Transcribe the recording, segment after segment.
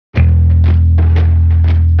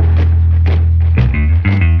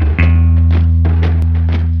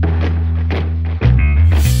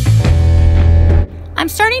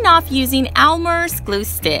starting off using Elmer's glue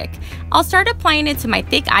stick. I'll start applying it to my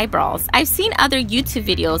thick eyebrows. I've seen other YouTube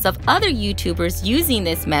videos of other YouTubers using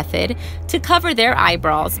this method to cover their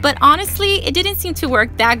eyebrows, but honestly, it didn't seem to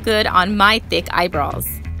work that good on my thick eyebrows.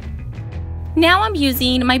 Now I'm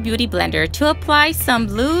using my beauty blender to apply some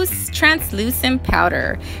loose translucent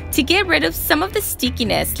powder to get rid of some of the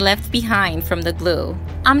stickiness left behind from the glue.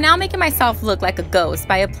 I'm now making myself look like a ghost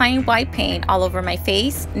by applying white paint all over my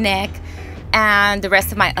face, neck, and the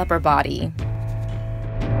rest of my upper body.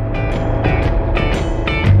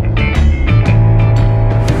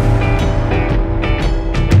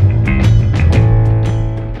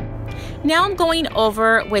 Now I'm going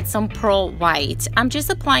over with some pearl white. I'm just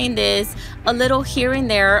applying this a little here and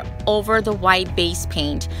there over the white base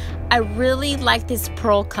paint. I really like this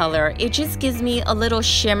pearl color. It just gives me a little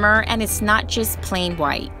shimmer and it's not just plain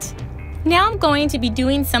white. Now I'm going to be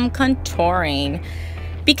doing some contouring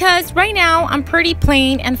because right now I'm pretty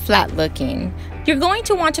plain and flat looking. You're going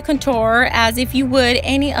to want to contour as if you would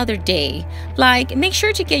any other day. Like, make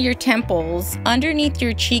sure to get your temples underneath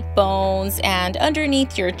your cheekbones and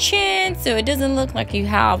underneath your chin so it doesn't look like you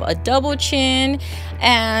have a double chin.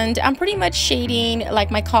 And I'm pretty much shading like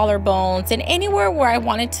my collarbones and anywhere where I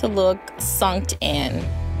want it to look sunk in.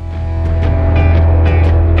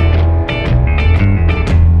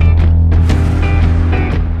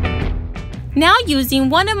 Now using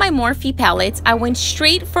one of my Morphe palettes, I went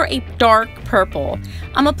straight for a dark purple.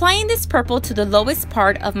 I'm applying this purple to the lowest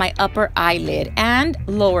part of my upper eyelid and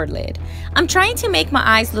lower lid. I'm trying to make my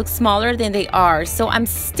eyes look smaller than they are, so I'm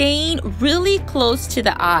staying really close to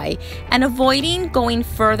the eye and avoiding going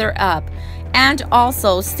further up, and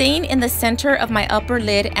also staying in the center of my upper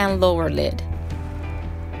lid and lower lid.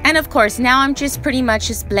 And of course, now I'm just pretty much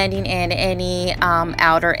just blending in any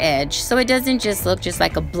outer edge so it doesn't just look just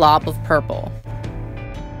like a blob of purple.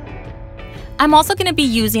 I'm also going to be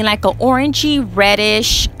using like an orangey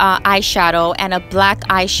reddish eyeshadow and a black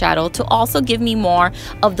eyeshadow to also give me more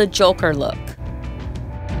of the Joker look.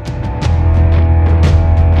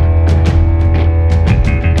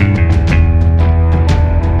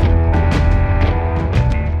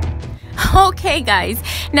 Okay guys,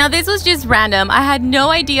 now this was just random. I had no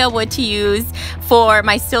idea what to use for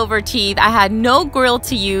my silver teeth. I had no grill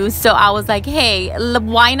to use, so I was like, hey,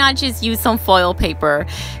 why not just use some foil paper?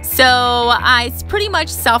 So it's pretty much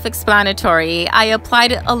self-explanatory. I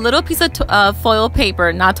applied a little piece of foil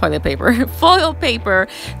paper, not toilet paper, foil paper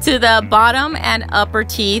to the bottom and upper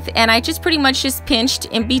teeth, and I just pretty much just pinched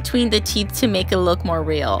in between the teeth to make it look more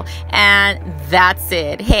real. And that's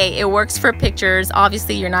it. Hey, it works for pictures.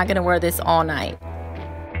 Obviously, you're not gonna wear this all night.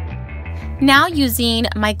 Now using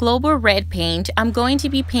my Global Red paint, I'm going to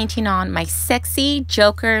be painting on my sexy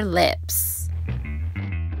Joker lips.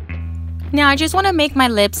 Now I just want to make my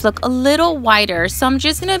lips look a little wider, so I'm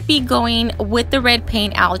just going to be going with the red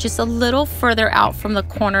paint out just a little further out from the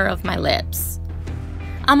corner of my lips.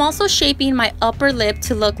 I'm also shaping my upper lip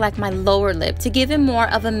to look like my lower lip to give it more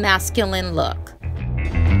of a masculine look.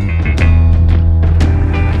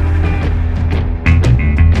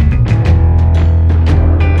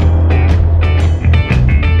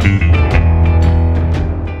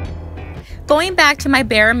 Going back to my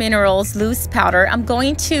Bare Minerals loose powder, I'm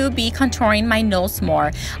going to be contouring my nose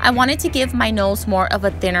more. I wanted to give my nose more of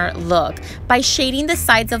a thinner look. By shading the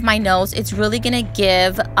sides of my nose, it's really going to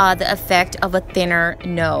give the effect of a thinner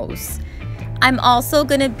nose. I'm also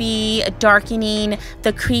going to be darkening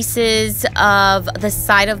the creases of the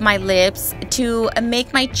side of my lips to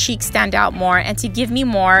make my cheeks stand out more and to give me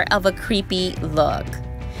more of a creepy look.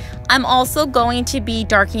 I'm also going to be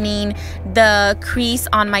darkening the crease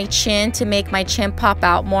on my chin to make my chin pop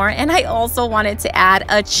out more, and I also wanted to add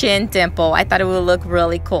a chin dimple. I thought it would look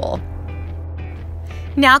really cool.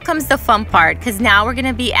 Now comes the fun part, because now we're going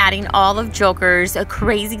to be adding all of Joker's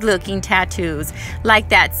crazy looking tattoos, like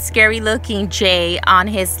that scary looking J on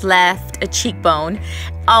his left cheekbone.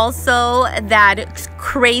 Also that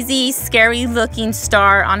crazy scary looking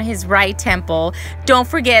star on his right temple. Don't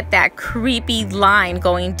forget that creepy line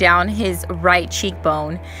going down his right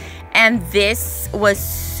cheekbone. And this was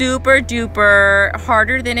super duper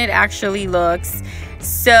harder than it actually looks.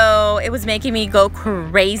 So it was making me go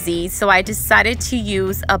crazy, so I decided to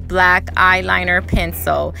use a black eyeliner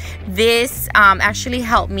pencil. This actually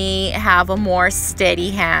helped me have a more steady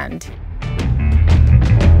hand.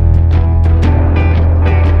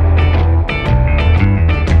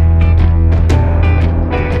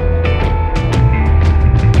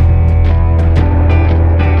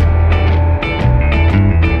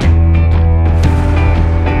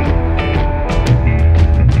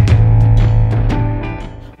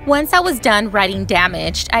 Once I was done writing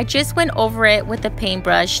damaged, I just went over it with a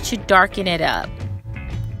paintbrush to darken it up.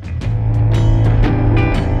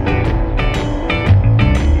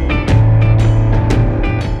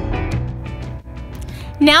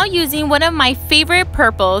 Now using one of my favorite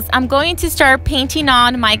purples, I'm going to start painting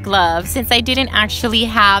on my glove since I didn't actually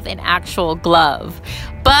have an actual glove.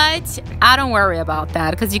 But I don't worry about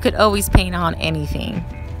that because you could always paint on anything.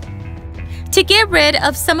 To get rid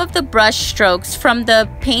of some of the brush strokes from the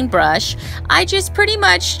paintbrush, I just pretty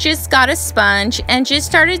much just got a sponge and just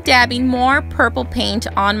started dabbing more purple paint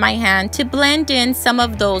on my hand to blend in some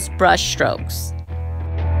of those brush strokes.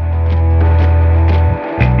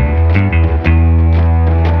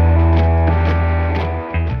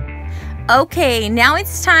 Okay, now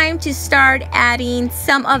it's time to start adding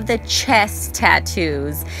some of the chest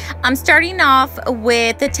tattoos. I'm starting off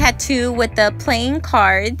with the tattoo with the playing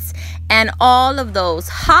cards and all of those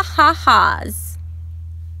ha-ha-has.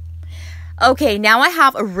 Okay, now I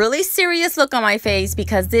have a really serious look on my face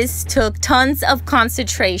because this took tons of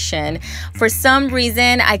concentration. For some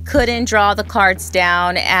reason, I couldn't draw the cards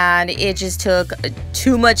down and it just took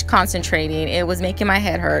too much concentrating. It was making my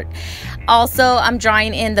head hurt. Also, I'm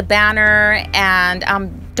drawing in the banner and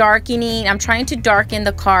I'm trying to darken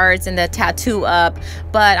the cards and the tattoo up,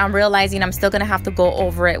 but I'm realizing I'm still gonna have to go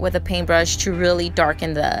over it with a paintbrush to really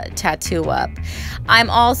darken the tattoo up. I'm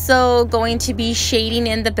also going to be shading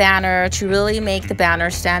in the banner to really make the banner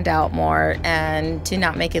stand out more and to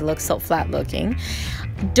not make it look so flat looking.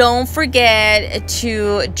 Don't forget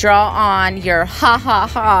to draw on your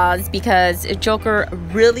ha-ha-has because Joker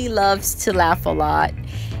really loves to laugh a lot.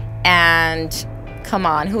 And come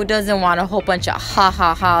on, who doesn't want a whole bunch of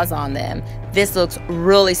ha-ha-has on them? This looks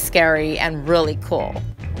really scary and really cool.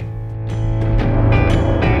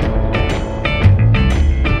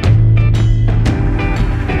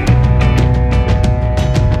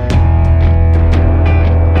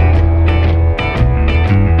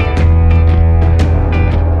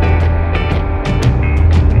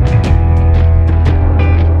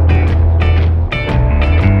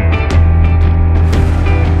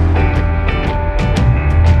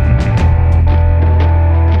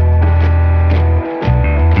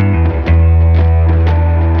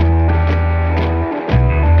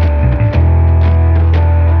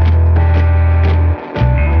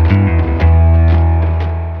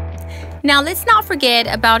 Now let's not forget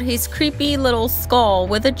about his creepy little skull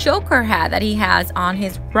with a Joker hat that he has on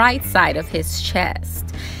his right side of his chest.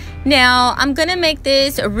 Now I'm gonna make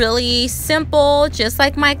this really simple, just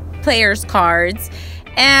like my players cards,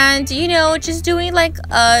 and you know, just doing like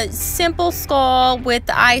a simple skull with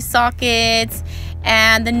the eye sockets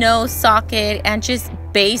and the nose socket and just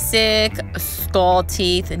basic skull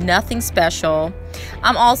teeth, nothing special.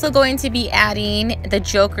 I'm also going to be adding the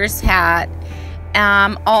Joker's hat.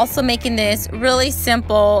 Also making this really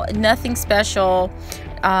simple, nothing special.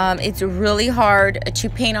 It's really hard to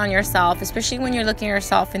paint on yourself, especially when you're looking at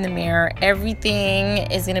yourself in the mirror. Everything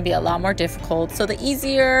is going to be a lot more difficult. So the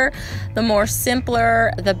easier, the more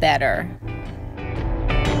simpler, the better.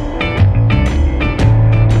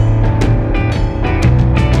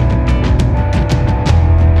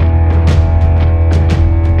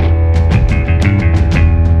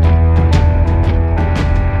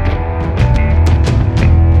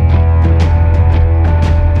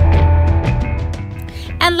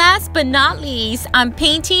 Last but not least, I'm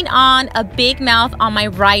painting on a big mouth on my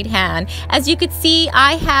right hand. As you could see,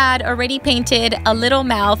 I had already painted a little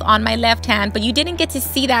mouth on my left hand, but you didn't get to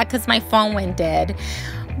see that because my phone went dead.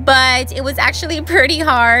 But it was actually pretty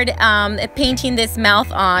hard painting this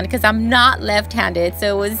mouth on because I'm not left-handed,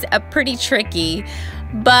 so it was pretty tricky,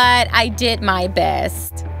 but I did my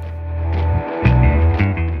best.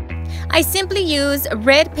 I simply use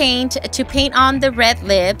red paint to paint on the red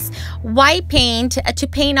lips, white paint to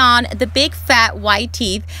paint on the big fat white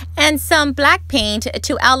teeth, and some black paint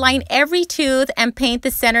to outline every tooth and paint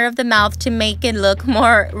the center of the mouth to make it look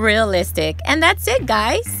more realistic. And that's it,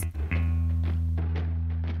 guys.